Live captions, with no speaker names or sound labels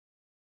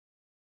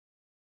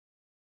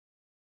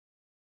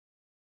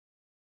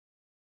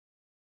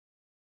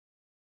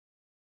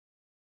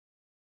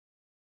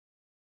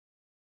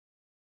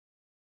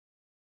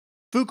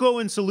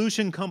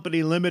Fuco&Solution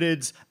Company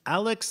Limited's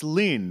Alex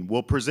Lin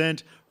will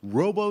present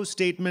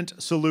Robo-Statement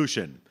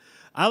Solution.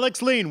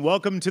 Alex Lin,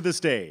 welcome to the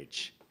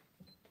stage.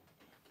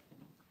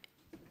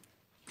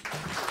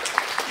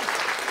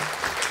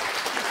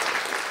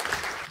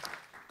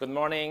 Good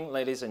morning,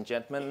 ladies and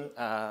gentlemen.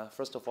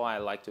 First of all, I'd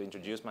like to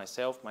introduce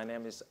myself. My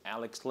name is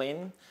Alex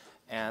Lin,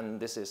 and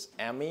this is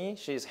Amy.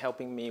 She's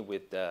helping me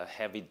with the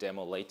heavy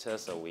demo later,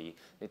 so we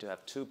need to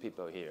have two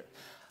people here.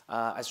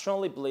 I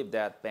strongly believe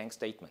that bank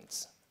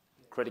statements,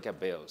 credit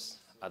bills,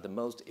 are the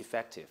most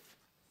effective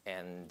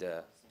and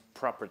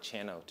proper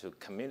channel to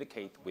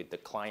communicate with the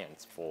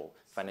clients for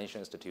financial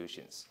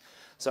institutions.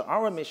 So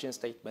our mission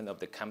statement of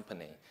the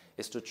company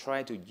is to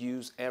try to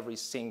use every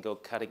single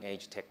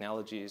cutting-edge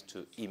technologies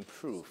to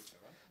improve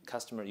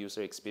customer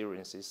user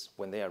experiences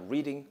when they are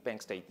reading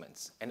bank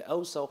statements, and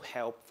also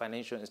help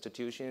financial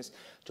institutions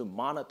to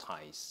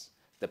monetize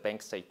the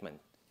bank statement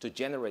to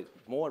generate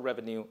more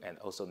revenue and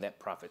also net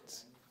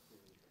profits.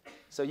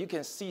 So you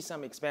can see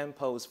some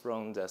examples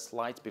from the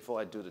slides before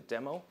I do the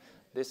demo.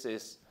 This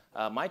is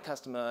my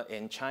customer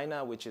in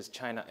China, which is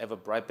China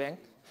Everbright Bank.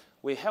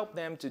 We help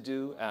them to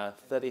do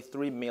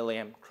 33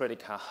 million credit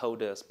card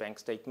holders bank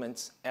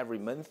statements every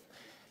month.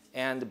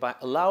 And by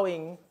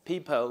allowing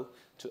people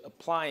to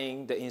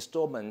applying the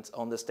installments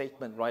on the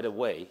statement right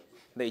away,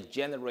 they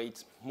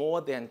generate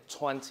more than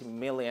 20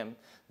 million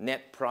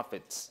net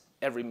profits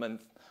every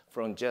month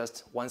from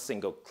just one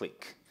single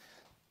click.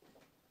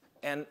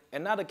 And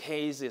another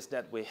case is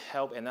that we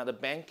help another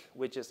bank,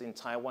 which is in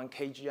Taiwan,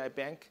 KGI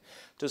Bank,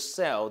 to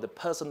sell the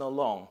personal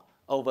loan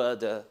over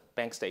the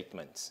bank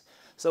statements.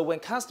 So when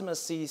customers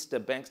see the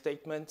bank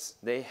statements,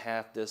 they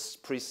have this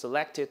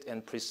pre-selected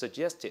and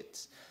pre-suggested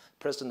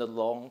personal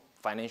loan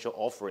financial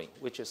offering,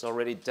 which is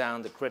already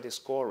down the credit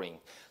scoring.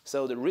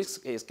 So the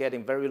risk is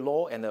getting very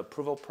low, and the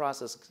approval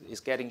process is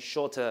getting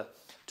shorter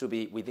to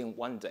be within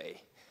 1 day.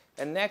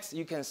 And next,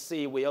 you can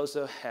see we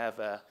also have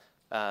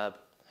a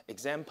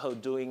example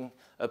doing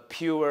a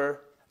pure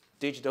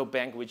digital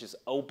bank, which is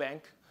O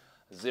Bank,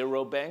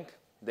 Zero Bank.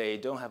 They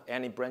don't have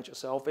any branch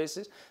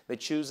offices. They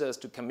choose us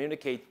to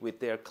communicate with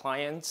their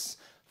clients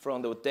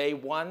from the day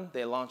one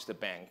they launch the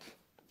bank.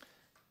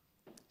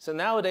 So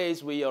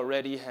nowadays, we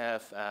already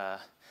have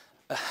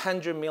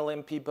 100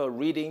 million people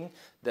reading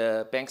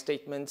the bank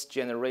statements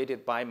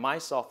generated by my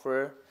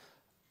software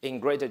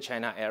in Greater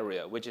China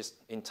area, which is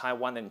in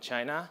Taiwan and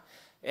China.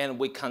 And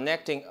we're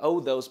connecting all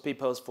those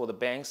people for the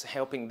banks,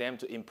 helping them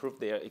to improve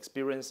their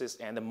experiences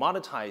and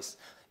monetize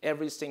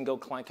every single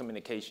client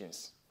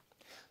communications.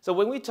 So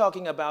when we're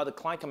talking about the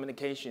client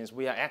communications,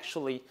 we are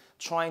actually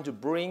trying to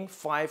bring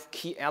 5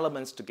 key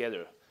elements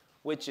together,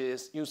 which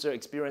is user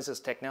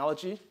experiences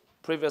technology.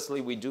 Previously,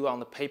 we do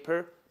on the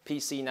paper,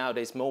 PC,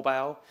 nowadays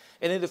mobile.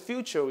 And in the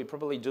future, we're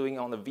probably doing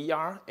on the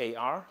VR,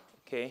 AR,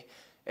 okay?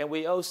 And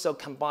we also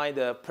combine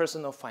the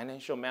personal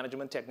financial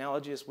management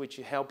technologies, which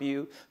help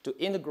you to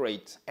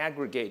integrate,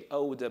 aggregate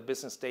all the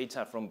business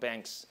data from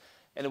banks.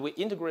 And we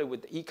integrate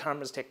with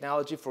e-commerce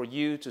technology for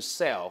you to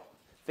sell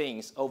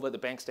things over the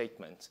bank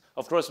statements.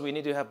 Of course, we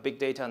need to have big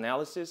data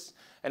analysis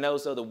and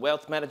also the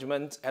wealth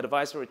management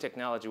advisory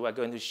technology we're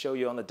going to show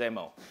you on the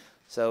demo.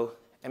 So,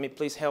 Amy,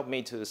 please help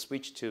me to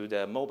switch to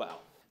the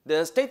mobile.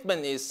 The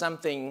statement is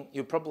something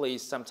you probably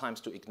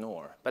sometimes to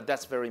ignore, but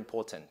that's very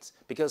important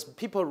because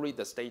people read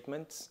the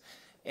statements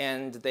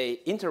and they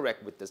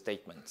interact with the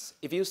statements.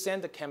 If you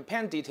send the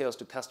campaign details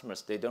to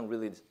customers, they don't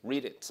really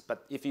read it.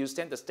 But if you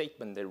send the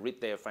statement, they read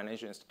their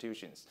financial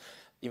institutions'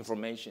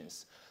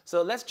 informations.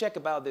 So let's check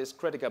about these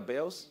credit card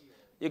bills.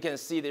 You can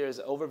see there's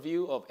an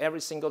overview of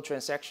every single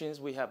transactions.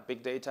 We have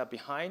big data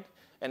behind.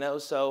 And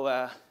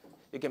also,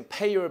 you can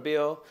pay your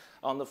bill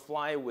on the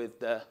fly with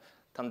the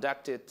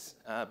conducted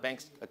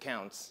bank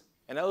accounts.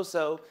 And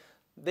also,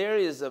 there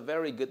is a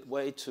very good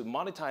way to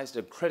monetize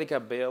the credit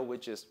card bill,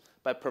 which is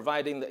by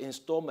providing the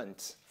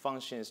installment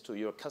functions to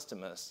your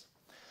customers.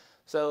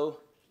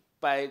 So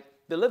by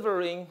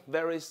delivering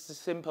very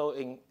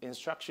simple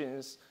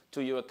instructions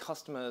to your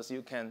customers,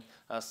 you can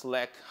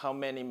select how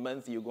many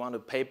months you want to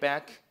pay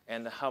back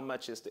and how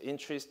much is the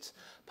interest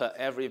per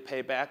every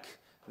payback.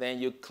 Then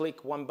you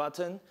click one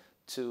button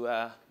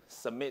to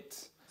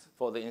submit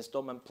for the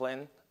installment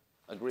plan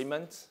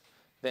agreement,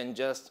 then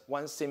just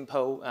one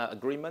simple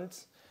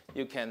agreement,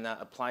 you can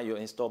apply your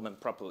installment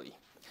properly.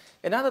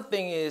 Another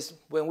thing is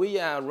when we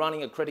are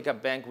running a credit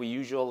card bank, we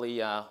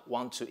usually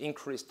want to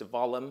increase the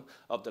volume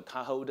of the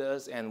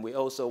cardholders, and we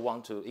also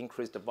want to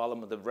increase the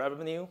volume of the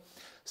revenue.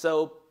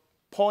 So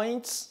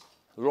points,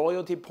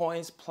 loyalty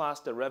points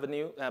plus the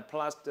revenue,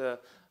 plus the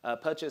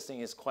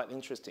purchasing is quite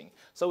interesting.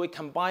 So we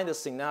combine the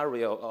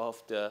scenario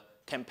of the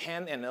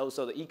campaign and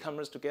also the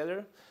e-commerce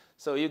together.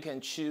 So you can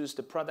choose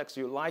the products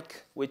you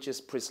like, which is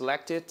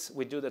pre-selected.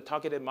 We do the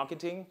targeted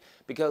marketing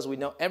because we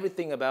know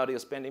everything about your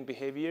spending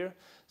behavior.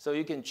 So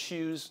you can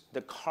choose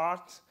the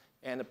card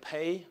and the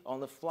pay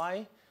on the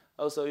fly.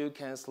 Also, you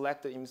can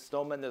select the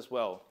installment as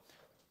well.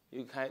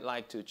 You can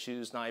like to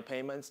choose 9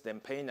 payments, then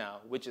pay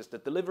now, which is the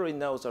delivery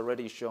notes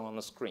already shown on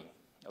the screen.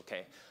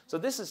 Okay, so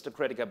this is the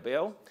credit card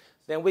bill.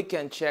 Then we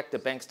can check the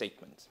bank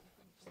statement.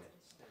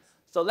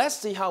 So let's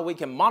see how we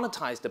can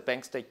monetize the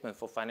bank statement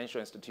for financial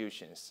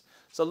institutions.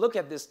 So look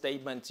at this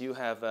statement. You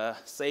have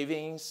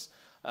savings,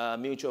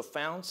 mutual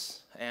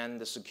funds, and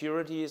the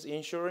securities,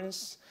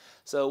 insurance.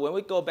 So when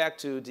we go back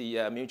to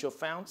the mutual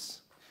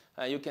funds,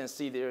 you can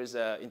see there's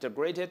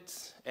integrated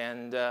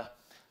and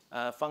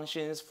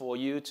functions for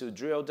you to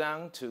drill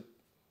down to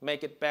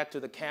make it back to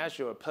the cash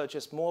or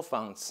purchase more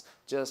funds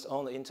just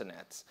on the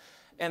internet.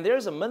 And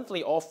there's a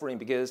monthly offering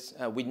because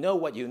we know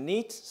what you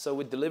need, so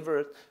we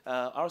deliver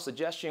our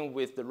suggestion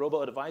with the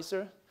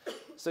robo-advisor.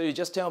 So you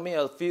just tell me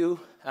a few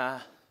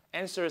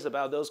answers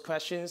about those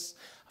questions,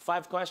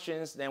 5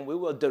 questions, then we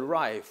will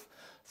derive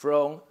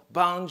from a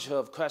bunch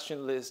of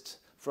question lists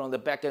from the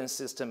backend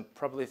system,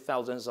 probably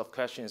thousands of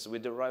questions. We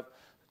derive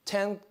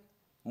 10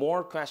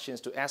 more questions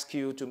to ask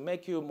you to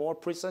make you more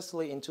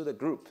precisely into the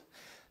group.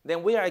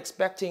 Then we are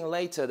expecting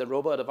later the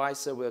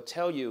robo-advisor will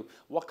tell you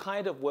what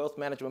kind of wealth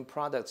management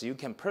products you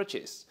can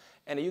purchase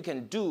and you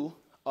can do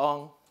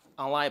on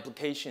online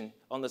application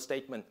on the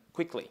statement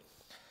quickly.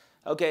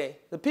 Okay,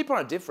 the people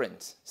are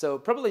different. So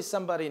probably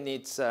somebody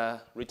needs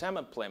a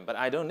retirement plan, but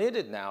I don't need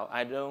it now.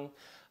 I don't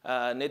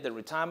need the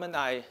retirement.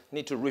 I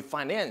need to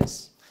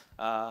refinance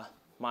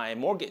my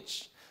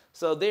mortgage.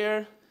 So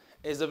there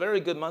is a very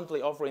good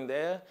monthly offering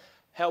there,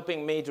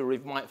 helping me to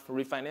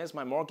refinance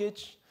my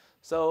mortgage.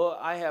 So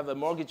I have a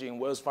mortgage in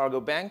Wells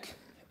Fargo Bank,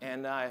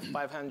 and I have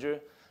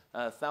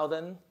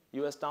 500,000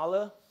 US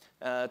dollar,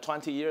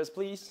 20 years,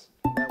 please.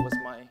 That was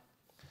my,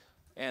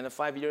 and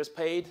 5 years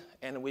paid,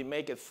 and we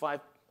make it 5%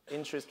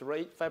 interest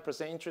rate,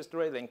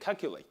 then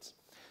calculate.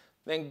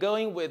 Then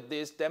going with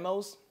these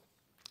demos,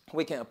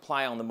 we can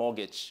apply on the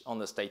mortgage on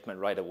the statement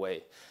right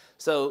away.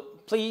 So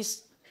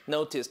please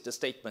notice the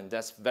statement.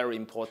 That's very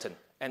important,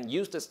 and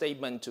use the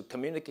statement to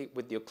communicate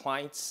with your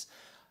clients.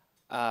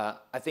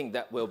 I think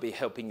that will be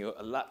helping you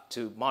a lot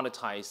to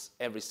monetize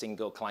every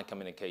single client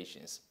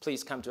communications.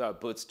 Please come to our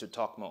booths to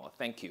talk more.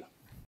 Thank you.